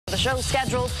The show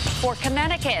scheduled for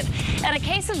Connecticut. And a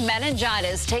case of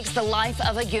meningitis takes the life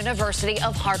of a University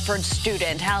of Hartford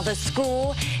student. How the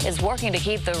school is working to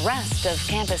keep the rest of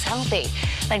campus healthy.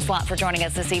 Thanks a lot for joining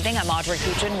us this evening. I'm Audrey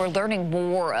Kuchin. We're learning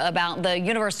more about the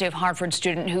University of Hartford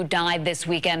student who died this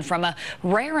weekend from a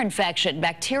rare infection,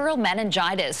 bacterial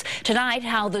meningitis. Tonight,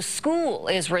 how the school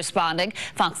is responding.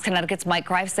 Fox Connecticut's Mike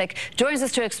Greifsick joins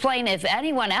us to explain if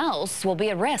anyone else will be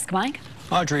at risk. Mike?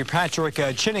 Audrey, Patrick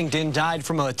Chinnington died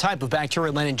from a type of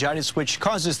bacterial meningitis which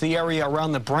causes the area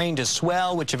around the brain to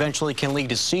swell, which eventually can lead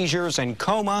to seizures and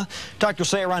coma. Doctors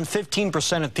say around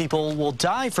 15% of people will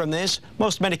die from this.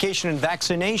 Most medication and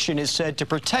vaccination is said to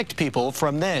protect people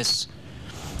from this.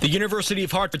 The University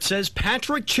of Hartford says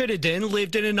Patrick Chinnington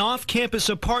lived in an off-campus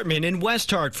apartment in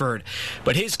West Hartford,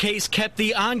 but his case kept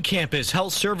the on-campus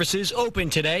health services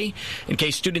open today in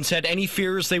case students had any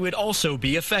fears they would also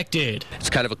be affected.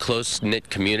 It's kind of a close-knit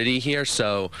community here,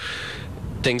 so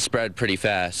things spread pretty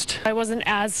fast. I wasn't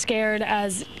as scared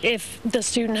as if the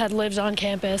student had lived on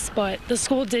campus, but the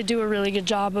school did do a really good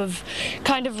job of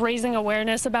kind of raising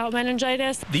awareness about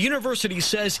meningitis. The university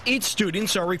says its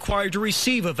students are required to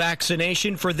receive a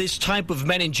vaccination for this type of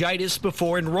meningitis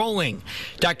before enrolling.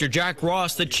 Dr. Jack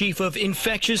Ross, the chief of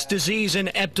infectious disease and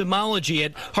epidemiology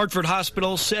at Hartford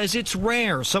Hospital, says it's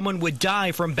rare someone would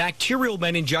die from bacterial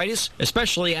meningitis,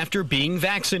 especially after being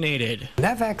vaccinated.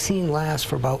 That vaccine lasts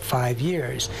for about 5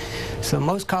 years. So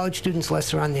most college students,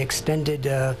 unless they're on the extended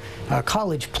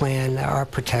college plan, are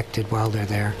protected while they're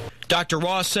there. Dr.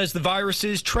 Ross says the virus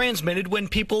is transmitted when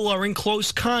people are in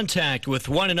close contact with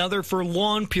one another for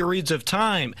long periods of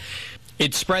time.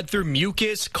 It's spread through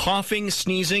mucus, coughing,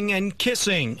 sneezing, and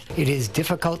kissing. It is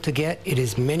difficult to get. It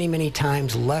is many, many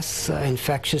times less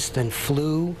infectious than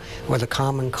flu or the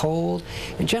common cold.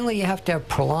 And generally, you have to have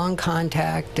prolonged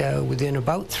contact within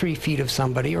about 3 feet of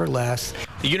somebody or less.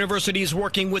 The university is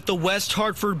working with the West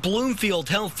Hartford Bloomfield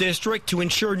Health District to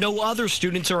ensure no other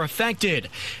students are affected,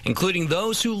 including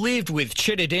those who lived with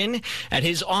Chinnington at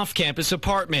his off-campus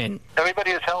apartment. Everybody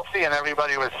is healthy and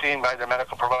everybody was seen by their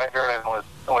medical provider and was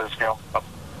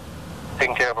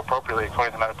taken care of appropriately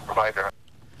according to the medical provider.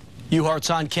 UHeart's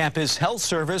on-campus health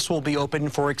service will be open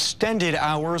for extended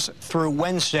hours through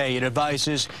Wednesday. It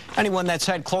advises anyone that's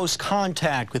had close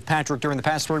contact with Patrick during the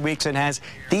past 3 weeks and has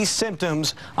these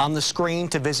symptoms on the screen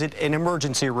to visit an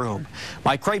emergency room.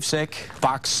 Mike Greifsick,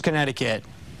 Fox, Connecticut.